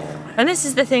 and this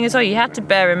is the thing as well. You have to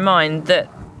bear in mind that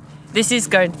this is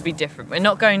going to be different.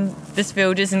 This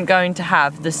field isn't going to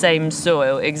have the same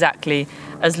soil exactly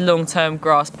as long-term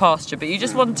grass pasture, but you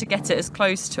just want to get it as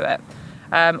close to it.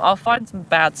 I'll find some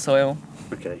bad soil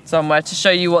somewhere to show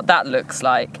you what that looks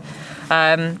like.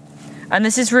 And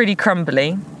this is really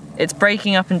crumbly. It's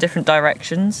breaking up in different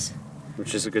directions.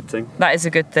 Which is a good thing. That is a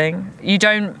good thing. You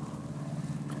don't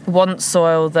want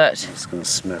soil that... I'm just going to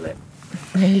smell it.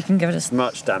 You can give it a... It's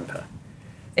much damper.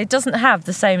 It doesn't have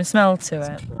the same smell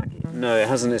to it. No, it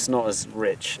hasn't. It's not as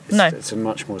rich. It's a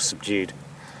much more subdued.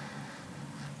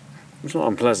 It's not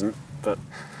unpleasant, but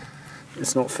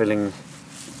it's not filling...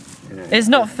 It's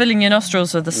not filling your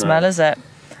nostrils with the smell, is it?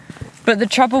 But the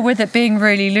trouble with it being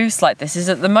really loose like this is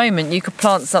at the moment you could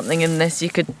plant something in this,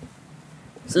 you could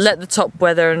let the top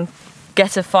weather and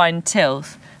get a fine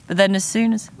tilth, but then as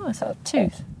soon as... Oh, is that a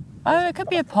tooth? Oh, it could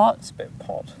be a pot. It's a bit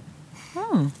pot.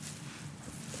 I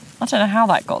don't know how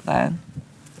that got there.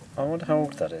 I wonder how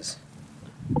old that is.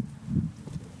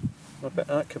 I bet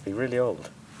that could be really old.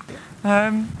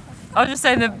 I was just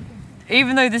saying that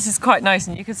even though this is quite nice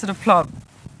and you could sort of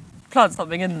plant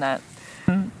something in there.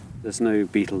 There's no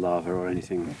beetle larva or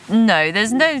anything. No,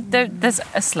 there's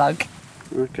a slug.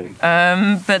 Okay.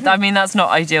 But I mean, that's not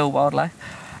ideal wildlife.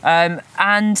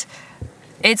 And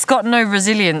it's got no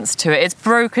resilience to it. It's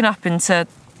broken up into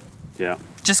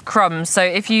just crumbs. So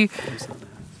if you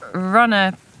run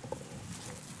a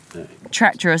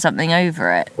tractor or something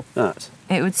over it,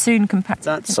 it would soon compact.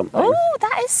 That's something. Oh,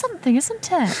 that is something,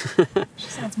 isn't it? She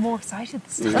sounds more excited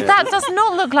this time. But that does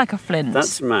not look like a flint.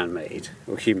 That's man-made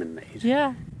or human-made.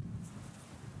 Yeah.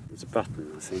 There's a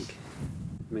button, I think.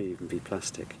 May even be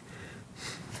plastic.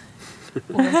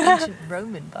 Or an ancient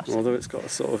Roman button. Although it's got a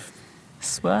sort of...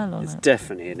 swirl on It's it.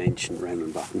 definitely an ancient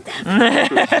Roman button.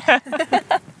 I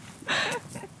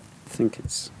think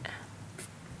it's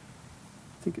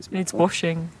metal. Needs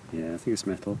washing. Yeah, I think it's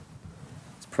metal.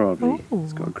 It's probably...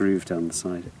 It's got a groove down the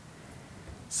side.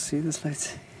 See, there's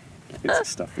loads of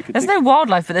stuff we could There's dig. no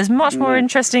wildlife, but there's much more No.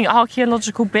 interesting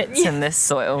archaeological bits in this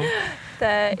soil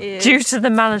There is due to the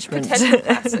management. potential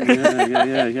plastic.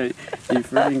 Yeah.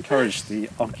 You've really encouraged the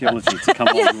archaeology to come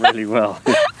on really well.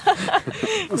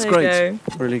 That's There great. you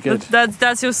Really good.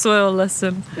 That's your soil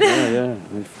lesson. Yeah.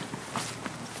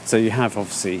 So you have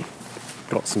obviously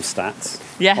got some stats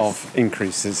Yes. of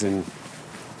increases in...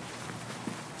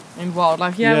 In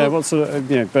wildlife, yeah. what sort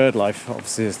of, bird life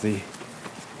obviously is the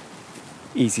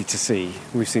easy to see.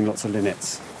 We've seen lots of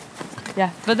linnets.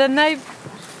 Yeah, but then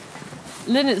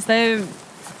linnets, they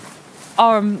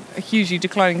are a hugely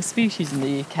declining species in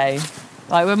the UK.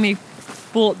 Like when we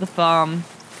bought the farm,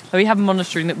 we have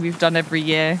monitoring that we've done every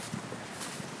year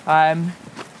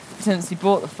since we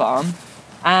bought the farm,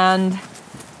 and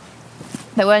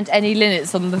there weren't any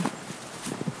linnets on the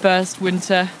first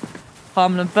winter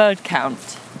farmland bird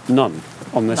count. None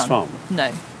on this None. farm.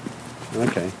 No.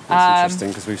 Okay, that's interesting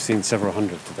because we've seen several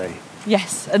hundred today.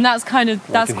 Yes, and that's I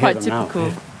that's can quite hear them now,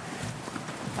 typical.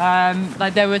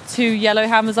 Like there were 2 yellow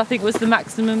hammers, I think was the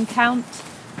maximum count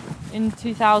in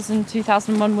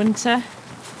 2000-2001 winter,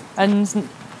 and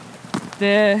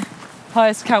the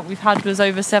highest count we've had was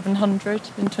over 700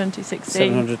 in 2016.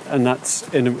 700, and that's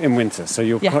in winter. So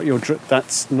you're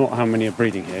that's not how many are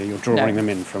breeding here. You're drawing No. them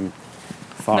in from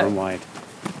far No. and wide.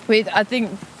 I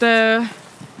think the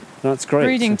That's great.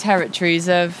 breeding territories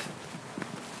have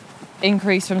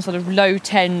increased from sort of low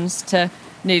 10s to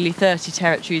nearly 30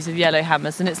 territories of yellow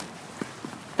hammers, and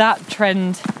that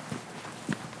trend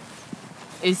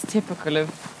is typical of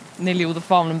nearly all the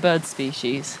farmland bird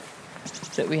species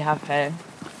that we have here.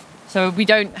 So we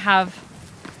don't have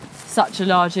such a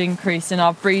large increase in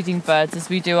our breeding birds as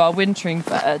we do our wintering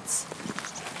birds,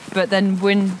 but then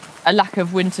a lack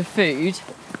of winter food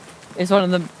is one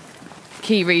of the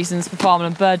key reasons for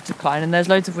farmland bird decline, and there's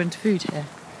loads of winter food here.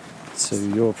 So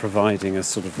you're providing a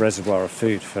sort of reservoir of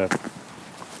food for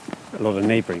a lot of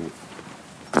neighbouring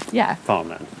Yeah,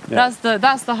 farmland. Yeah.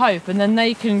 that's the hope, and then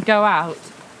they can go out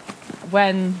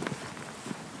when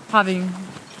having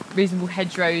reasonable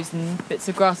hedgerows and bits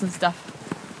of grass and stuff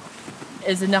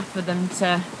is enough for them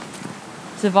to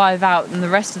survive out in the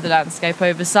rest of the landscape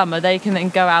over summer. They can then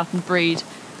go out and breed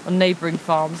on neighbouring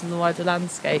farms in the wider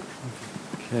landscape.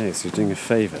 Okay, so you're doing a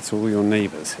favour to all your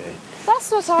neighbours here.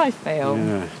 That's what I feel.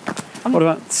 Yeah. What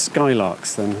about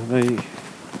skylarks then? Are they...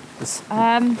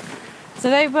 So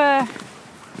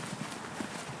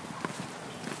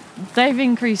they've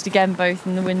increased again both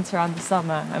in the winter and the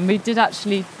summer, and we did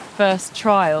actually first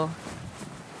trial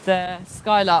the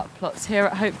skylark plots here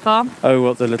at Hope Farm. Oh,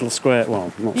 well, the little square...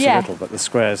 Well, not so Yeah. little, but the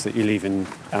squares that you leave in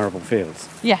arable fields.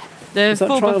 Yeah, the Is that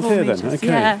 4 by trialled 4 here then? metres. Okay.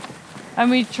 Yeah, and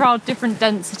we trialled different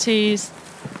densities,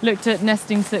 looked at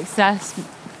nesting success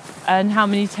and how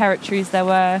many territories there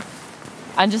were,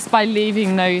 and just by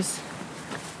leaving those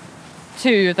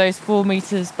 2 of those 4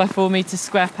 metres by 4 metres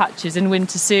square patches in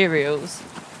winter cereals,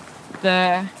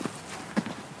 the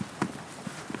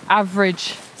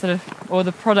average sort of, or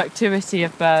the productivity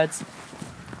of birds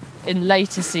in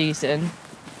later season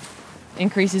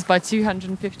increases by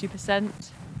 250%.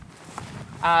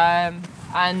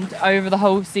 And over the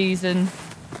whole season,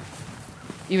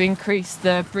 you increase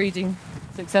the breeding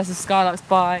success of skylarks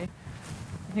by, I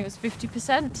think it was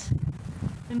 50%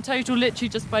 in total, literally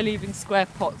just by leaving square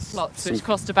plots, which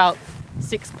cost about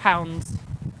 £6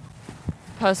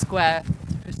 per square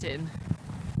to put in.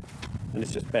 And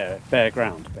it's just bare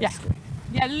ground, basically.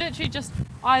 Yeah, literally just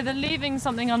either leaving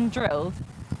something undrilled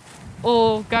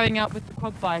or going out with the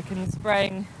quad bike and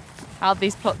spraying out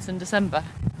these plots in December.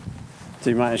 So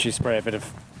you might actually spray a bit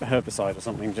of herbicide or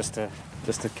something just to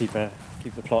keep the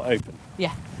plot open.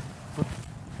 Yeah.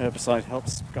 Herbicide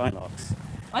helps skylarks.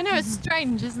 I know, it's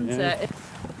strange, isn't Yeah. it?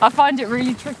 I find it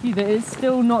really tricky that it's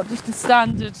still not just a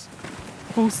standard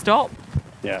full stop.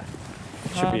 Yeah,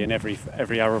 should be in every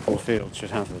arable field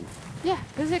should have them. Yeah,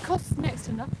 because it costs next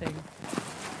to nothing.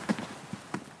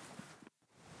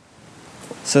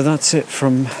 So that's it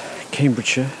from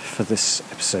Cambridgeshire for this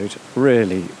episode.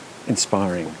 Really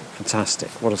inspiring, fantastic.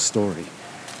 What a story.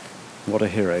 What a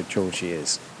hero Georgie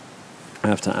is. I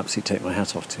have to absolutely take my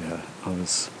hat off to her. I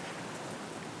was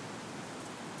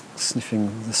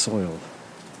sniffing the soil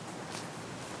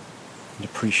and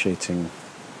appreciating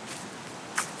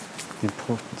the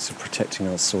importance of protecting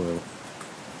our soil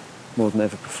more than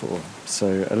ever before.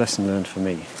 So a lesson learned for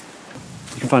me.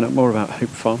 You can find out more about Hope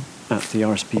Farm at the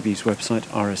RSPB's website,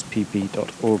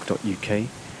 rspb.org.uk.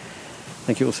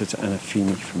 Thank you also to Anna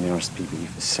Feeney from the RSPB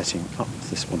for setting up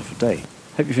this wonderful day.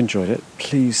 Hope you've enjoyed it.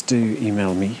 Please do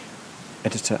email me,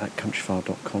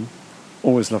 editor@countryfile.com.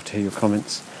 Always love to hear your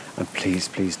comments, and please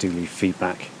do leave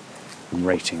feedback and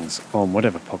ratings on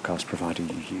whatever podcast provider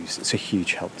you use. It's a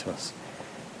huge help to us.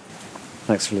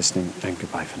 Thanks for listening, and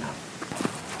goodbye for now.